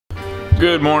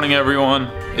Good morning, everyone.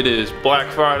 It is Black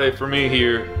Friday for me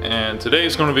here, and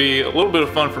today's going to be a little bit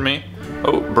of fun for me.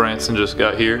 Oh, Branson just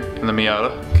got here in the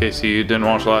Miata. In case you didn't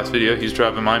watch the last video, he's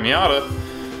driving my Miata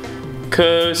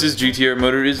because his GTR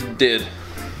motor is dead.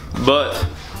 But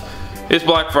it's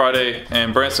Black Friday,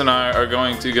 and Branson and I are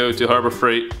going to go to Harbor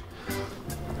Freight.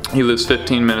 He lives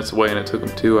 15 minutes away, and it took him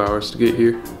 2 hours to get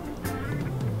here.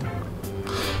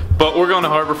 But we're going to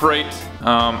Harbor Freight.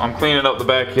 I'm cleaning up the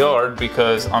backyard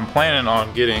because I'm planning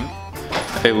on getting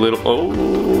a little,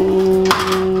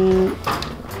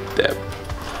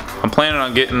 I'm planning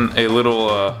on getting a little,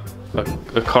 a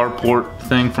carport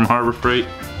thing from Harbor Freight.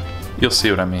 You'll see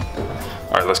what I mean.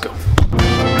 All right, let's go.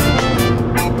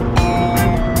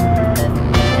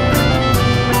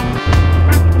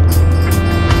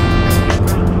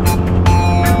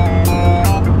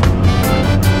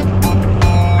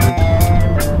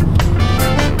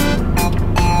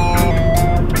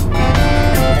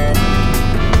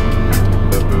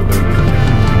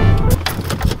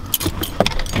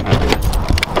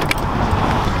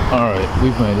 Alright,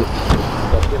 we've made it.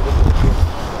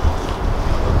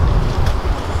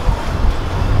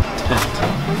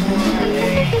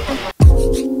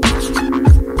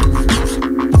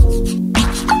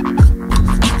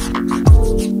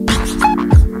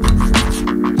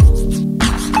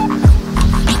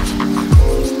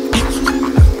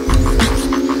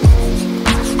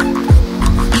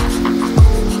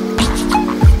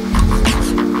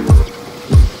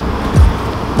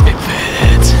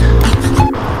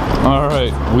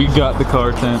 We got the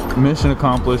car tent. Mission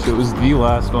accomplished. It was the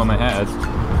last one they had.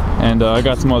 And I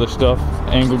got some other stuff.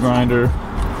 Angle grinder,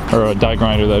 or a die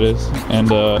grinder that is,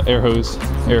 and air hose,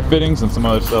 air fittings, and some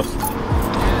other stuff.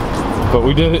 But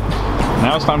we did it.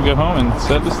 Now it's time to get home and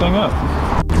set this thing up.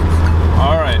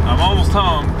 Alright, I'm almost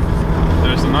home.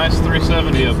 There's a nice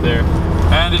 370 up there.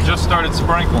 And it just started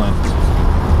sprinkling.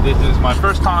 This is my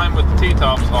first time with the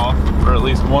T-tops off, or at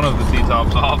least one of the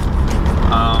T-tops off.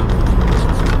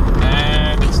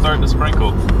 And it's starting to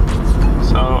sprinkle,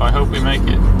 so I hope we make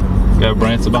it. Got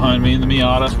Branson behind me in the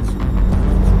Miata,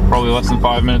 probably less than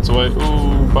 5 minutes away.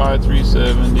 Ooh, by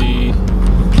 370,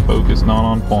 focus not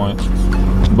on point,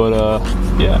 but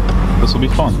yeah, this will be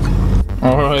fun.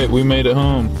 Alright, we made it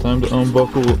home. Time to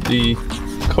unbuckle the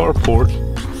carport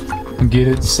and get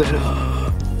it set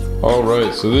up.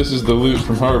 Alright, so this is the loot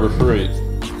from Harbor Freight.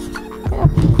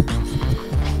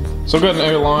 So I got an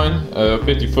airline, a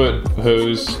 50-foot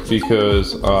hose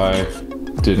because I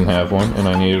didn't have one and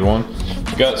I needed one.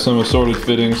 Got some assorted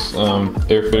fittings,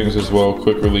 air fittings as well,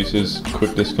 quick releases,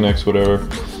 quick disconnects, whatever,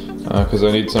 because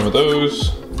I need some of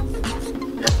those.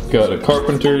 Got a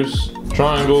carpenter's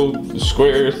triangle,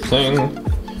 square thing.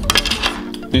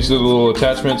 These are the little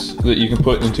attachments that you can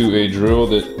put into a drill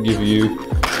that give you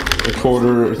a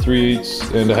 1/4,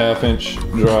 3/8, and a 1/2 inch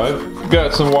drive.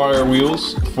 Got some wire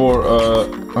wheels for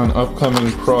an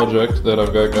upcoming project that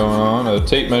I've got going on. A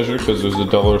tape measure because there's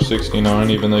 $1.69,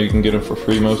 even though you can get them for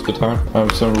free most of the time.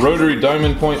 Some rotary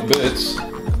diamond point bits,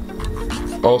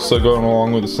 also going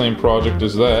along with the same project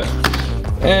as that.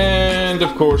 And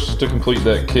of course, to complete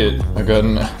that kit, I got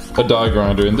a die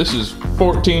grinder, and this is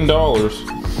 $14.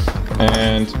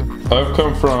 And I've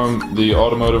come from the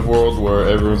automotive world where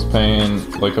everyone's paying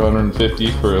like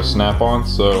 $150 for a snap-on,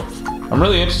 so I'm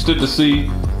really interested to see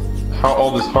how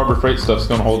all this Harbor Freight stuff's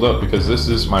gonna hold up, because this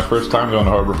is my first time going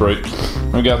to Harbor Freight.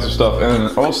 We got some stuff,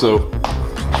 and also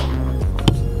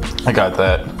I got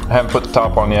that. I haven't put the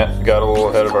top on yet. Got a little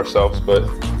ahead of ourselves, but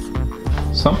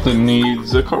something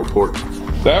needs a carport.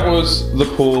 That was the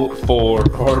pull for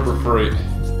Harbor Freight.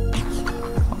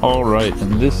 All right,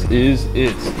 and this is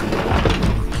it.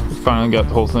 We finally got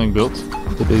the whole thing built.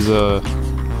 It is a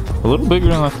little bigger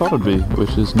than I thought it'd be,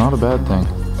 which is not a bad thing.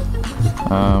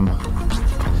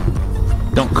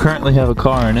 Don't currently have a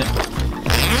car in it.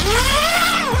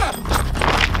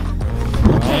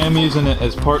 I am using it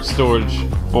as part storage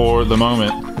for the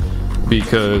moment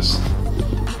because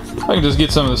I can just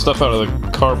get some of the stuff out of the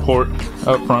carport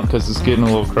up front because it's getting a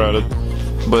little crowded.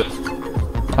 But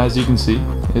as you can see,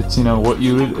 it's, you know, what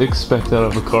you would expect out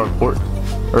of a carport,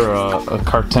 or a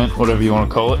car tent, whatever you want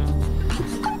to call it.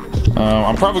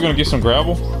 I'm probably going to get some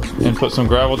gravel and put some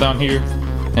gravel down here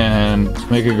and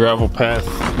make a gravel path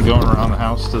going around the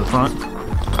house to the front.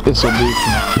 This will do for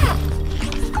now.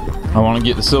 I want to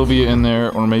get the Sylvia in there,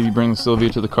 or maybe bring the Sylvia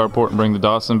to the carport and bring the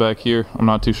Datsun back here. I'm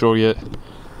not too sure yet,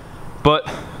 but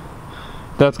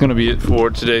that's going to be it for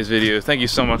today's video. Thank you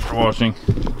so much for watching.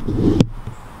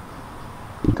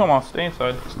 Come on, stay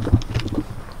inside.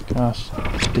 Gosh,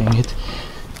 dang it.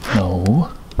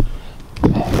 No.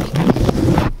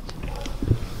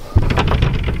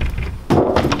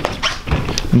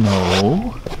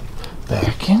 No.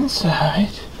 Back inside.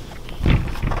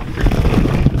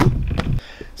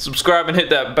 Subscribe and hit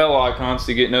that bell icon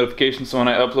so you get notifications when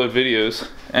I upload videos.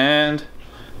 And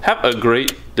have a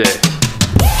great day.